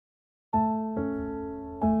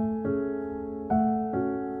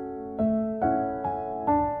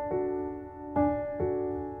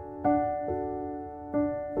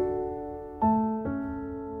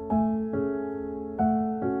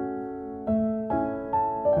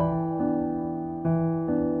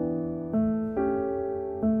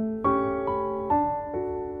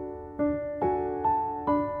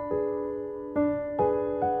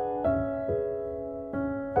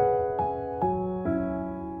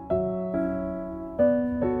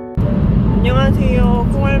안녕하세요,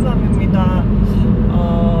 콩알밤입니다.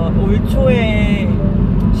 올 초에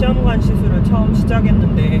시험관시술을 처음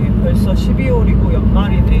시작했는데 벌써 12월이고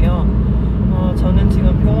연말이네요. 저는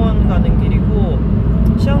지금 병원 가는 길이고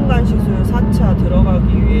시험관시술 4차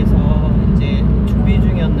들어가기 위해서 이제 준비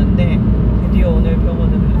중이었는데 드디어 오늘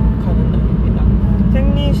병원을 가는 날입니다.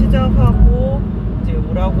 생리 시작하고 이제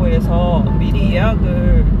오라고 해서 미리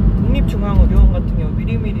예약을 국립중앙의료원 같은 경우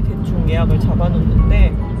미리미리 대충 예약을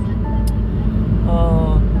잡아놓는데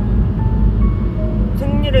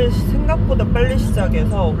생리를 생각보다 빨리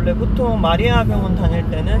시작해서 원래 보통 마리아 병원 다닐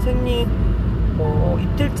때는 생리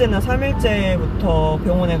이틀째나 3일째부터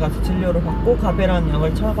병원에 가서 진료를 받고 과배란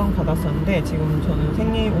약을 처방 받았었는데 지금 저는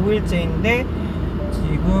생리 5일째인데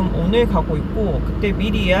지금 오늘 가고 있고, 그때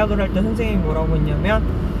미리 예약을 할 때 선생님이 뭐라고 했냐면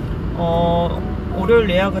월요일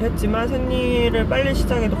예약을 했지만 생리를 빨리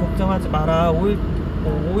시작해도 걱정하지 마라,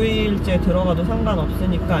 5일째 들어가도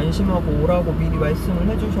상관없으니까 안심하고 오라고 미리 말씀을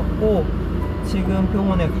해주셨고 지금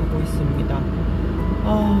병원에 가고 있습니다.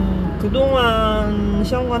 그동안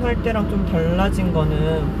시험관 할 때랑 좀 달라진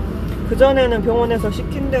거는, 그전에는 병원에서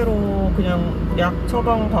시킨 대로 그냥 약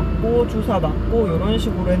처방 받고 주사 맞고 이런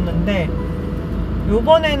식으로 했는데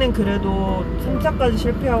요번에는 그래도 3차까지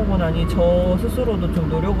실패하고 나니 저 스스로도 좀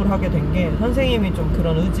노력을 하게 된 게, 선생님이 좀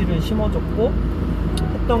그런 의지를 심어줬고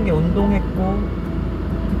했던 게 운동했고,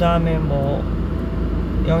 그 다음에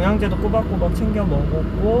영양제도 꼬박꼬박 챙겨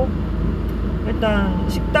먹었고, 일단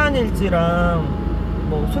식단일지랑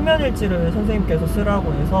수면일지를 선생님께서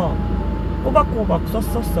쓰라고 해서 꼬박꼬박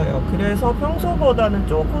썼었어요. 그래서 평소보다는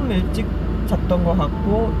조금 일찍 잤던 것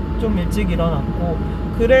같고 좀 일찍 일어났고,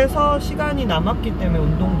 그래서 시간이 남았기 때문에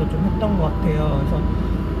운동도 좀 했던 것 같아요. 그래서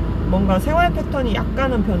뭔가 생활 패턴이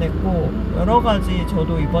약간은 변했고 여러가지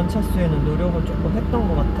저도 이번 차수에는 노력을 조금 했던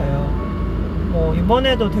것 같아요.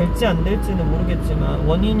 이번에도 될지 안 될지는 모르겠지만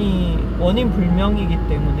원인 불명이기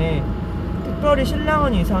때문에 특별히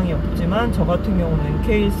신랑은 이상이 없지만 저 같은 경우는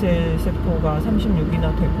NK셀 세포가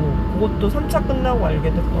 36이나 되고, 그것도 3차 끝나고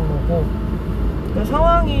알게 됐던 거고, 그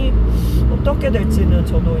상황이 어떻게 될지는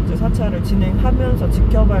저도 이제 4차를 진행하면서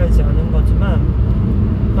지켜봐야지 아는 거지만,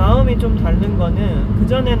 마음이 좀 다른 거는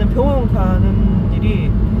그전에는 병원 가는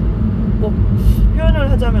길이 꼭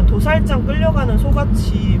표현을 하자면 도살장 끌려가는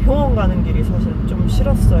소같이 병원 가는 길이 사실 좀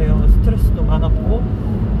싫었어요. 스트레스도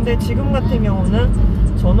많았고. 근데 지금 같은 경우는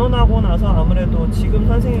전원하고 나서 아무래도 지금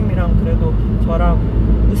선생님이랑 그래도 저랑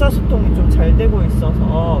의사소통이 좀 잘 되고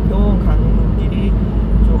있어서 병원 가는 길이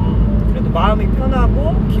좀 그래도 마음이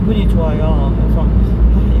편하고 기분이 좋아요. 그래서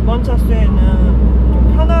이번 차수에는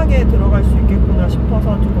좀 편하게 들어갈 수 있겠구나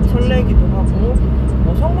싶어서 조금 설레기도 하고,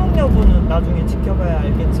 성공 여부는 나중에 지켜봐야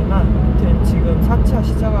알겠지만 아무튼 지금 4차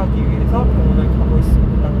시작하기 위해서 병원을 가고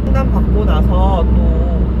있습니다. 상담 받고 나서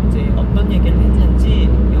또 이제 어떤 얘기를 했는지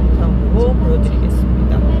영상으로 보여드리겠습니다.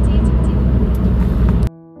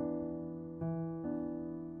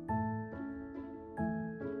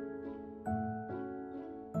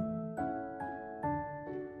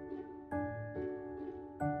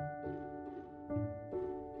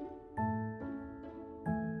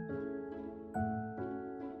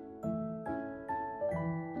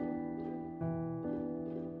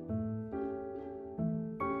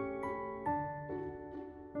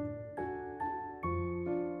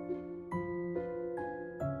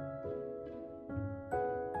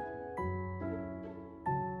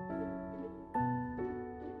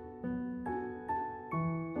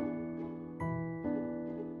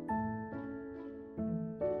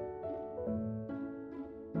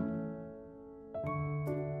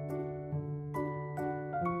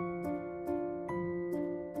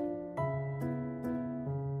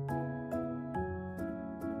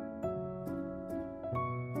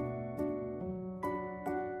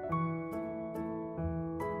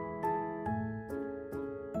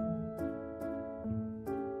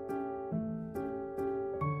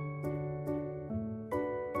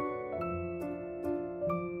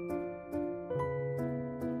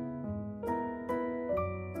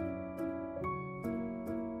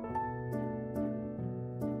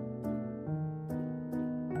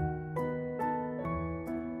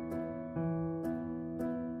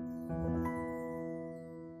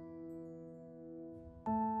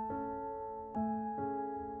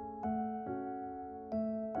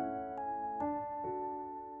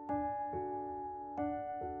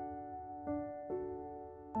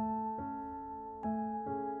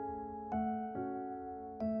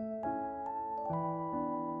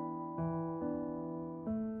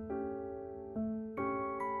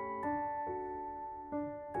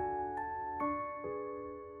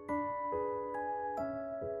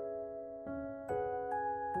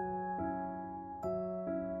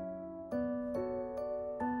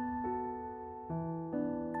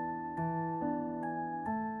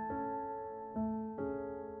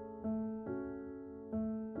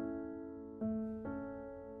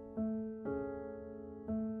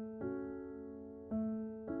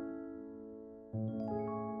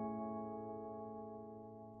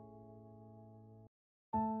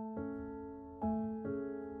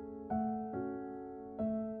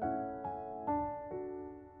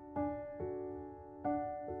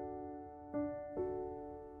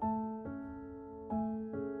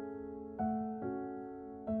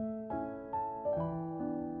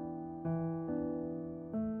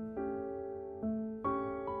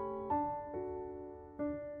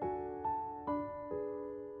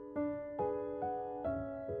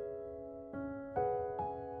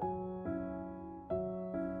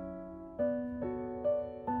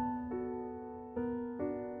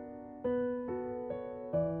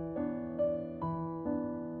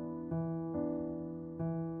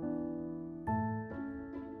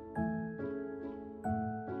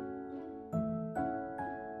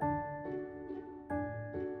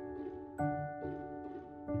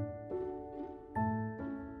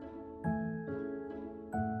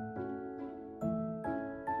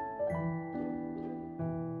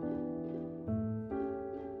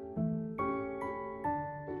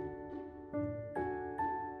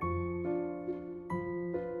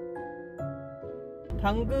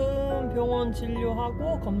 방금 병원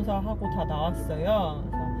진료하고 검사하고 다 나왔어요.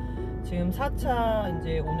 그래서 지금 4차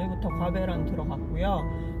이제 오늘부터 과배란 들어갔고요.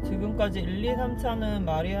 지금까지 1, 2, 3차는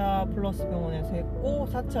마리아 플러스 병원에서 했고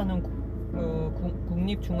 4차는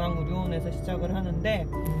국립중앙의료원에서 시작을 하는데,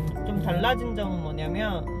 좀 달라진 점은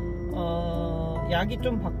뭐냐면 약이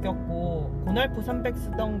좀 바뀌었고, 고날프 300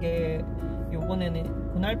 쓰던 게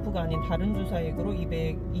요번에는 고날프가 아닌 다른 주사액으로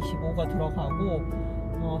 225가 들어가고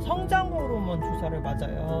성장 호르몬 주사를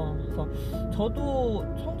맞아요. 그래서 저도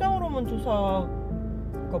성장 호르몬 주사가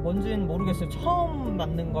뭔지는 모르겠어요. 처음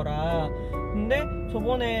맞는 거라. 근데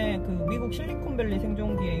저번에 그 미국 실리콘밸리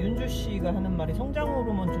생존기에 윤주 씨가 하는 말이 성장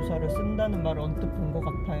호르몬 주사를 쓴다는 말을 언뜻 본 것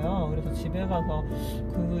같아요. 그래서 집에 가서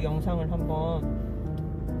그 영상을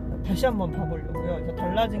다시 한번 봐보려고요. 그래서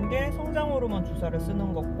달라진 게 성장 호르몬 주사를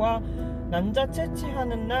쓰는 것과 난자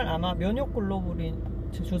채취하는 날 아마 면역 글로불린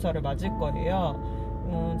주사를 맞을 거예요.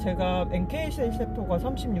 제가 NK셀 세포가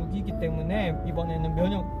 36이기 때문에 이번에는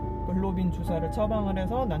면역 글로빈 주사를 처방을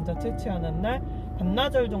해서 난자 채취하는 날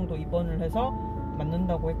반나절 정도 입원을 해서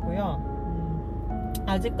맞는다고 했고요.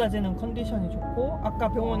 아직까지는 컨디션이 좋고, 아까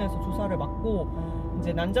병원에서 주사를 맞고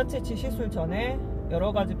이제 난자 채취 시술 전에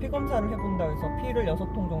여러가지 피 검사를 해본다고 해서 피를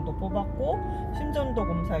 6통 정도 뽑았고, 심전도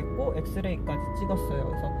검사했고, 엑스레이까지 찍었어요.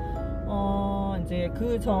 그래서 이제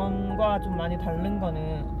그 전과 좀 많이 다른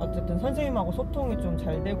거는 어쨌든 선생님하고 소통이 좀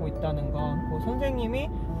잘 되고 있다는 거. 뭐 선생님이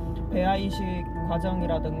배아이식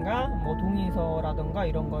과정이라든가 뭐 동의서라든가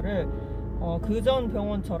이런 거를 그전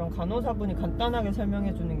병원처럼 간호사분이 간단하게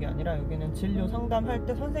설명해 주는 게 아니라, 여기는 진료 상담할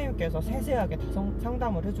때 선생님께서 세세하게 다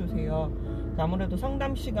상담을 해주세요. 아무래도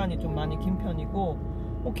상담 시간이 좀 많이 긴 편이고,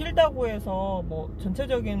 뭐 길다고 해서 뭐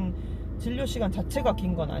전체적인 진료 시간 자체가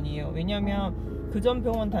긴 건 아니에요. 왜냐면 그전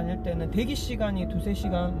병원 다닐 때는 대기 시간이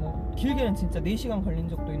 2-3시간, 뭐 길게는 진짜 4시간 걸린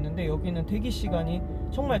적도 있는데, 여기는 대기 시간이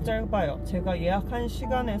정말 짧아요. 제가 예약한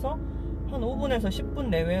시간에서 한 5분에서 10분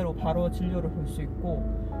내외로 바로 진료를 볼 수 있고,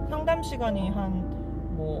 상담 시간이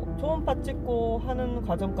뭐 초음파 찍고 하는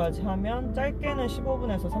과정까지 하면 짧게는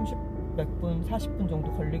 15분에서 30몇 분, 40분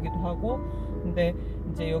정도 걸리기도 하고. 근데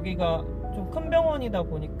이제 여기가 좀 큰 병원이다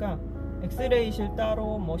보니까 엑스레이실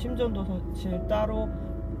따로, 뭐 심전도실 따로,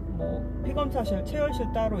 뭐 피검사실,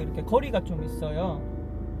 체열실 따로 이렇게 거리가 좀 있어요.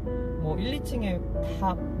 뭐 1, 2층에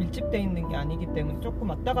다 밀집되어 있는 게 아니기 때문에 조금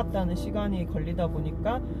왔다 갔다 하는 시간이 걸리다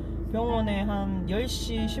보니까 병원에 한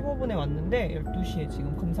 10시 15분에 왔는데 12시에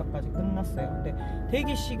지금 검사까지 끝났어요. 근데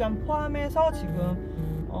대기 시간 포함해서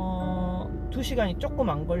지금 2시간이 조금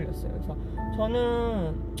안 걸렸어요. 그래서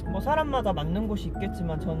저는 뭐 사람마다 맞는 곳이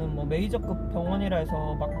있겠지만, 저는 뭐 메이저급 병원이라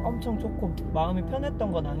해서 막 엄청 좋고 마음이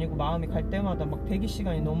편했던 건 아니고, 마음이 갈 때마다 막 대기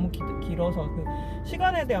시간이 너무 길어서 그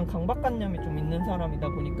시간에 대한 강박관념이 좀 있는 사람이다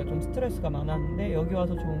보니까 좀 스트레스가 많았는데, 여기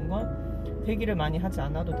와서 좋은 건 대기를 많이 하지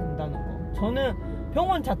않아도 된다는 거. 저는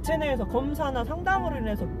병원 자체 내에서 검사나 상담으로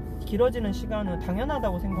인해서 길어지는 시간은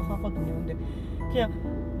당연하다고 생각하거든요. 근데 그냥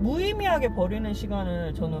무의미하게 버리는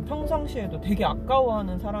시간을 저는 평상시에도 되게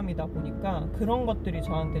아까워하는 사람이다 보니까 그런 것들이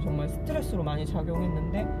저한테 정말 스트레스로 많이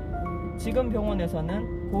작용했는데, 지금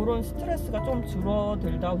병원에서는 그런 스트레스가 좀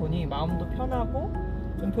줄어들다 보니 마음도 편하고,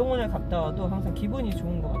 좀 병원에 갔다 와도 항상 기분이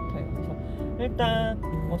좋은 것 같아요. 그래서 일단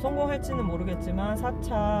뭐 성공할지는 모르겠지만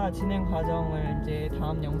 4차 진행 과정을 이제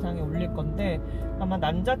다음 영상에 올릴 건데, 아마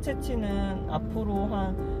난자 채취는 앞으로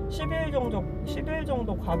한 10일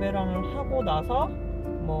정도 과배란을 하고 나서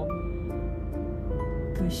뭐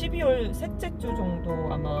그 12월 셋째 주 정도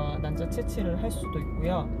아마 난자 채취를 할 수도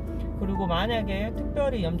있고요. 그리고 만약에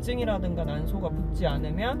특별히 염증이라든가 난소가 붙지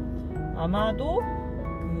않으면 아마도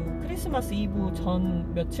그 크리스마스 이브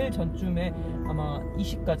전 며칠 전쯤에 아마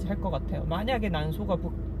이식까지 할 것 같아요. 만약에 난소가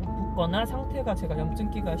붙거나 상태가 제가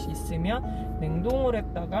염증기가 있으면 냉동을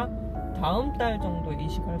했다가 다음 달 정도에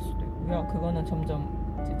이식할 수도 있고요. 그거는 점점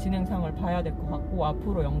이제 진행상을 봐야 될 것 같고,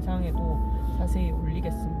 앞으로 영상에도 자세히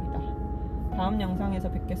올리겠습니다. 다음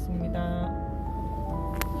영상에서 뵙겠습니다.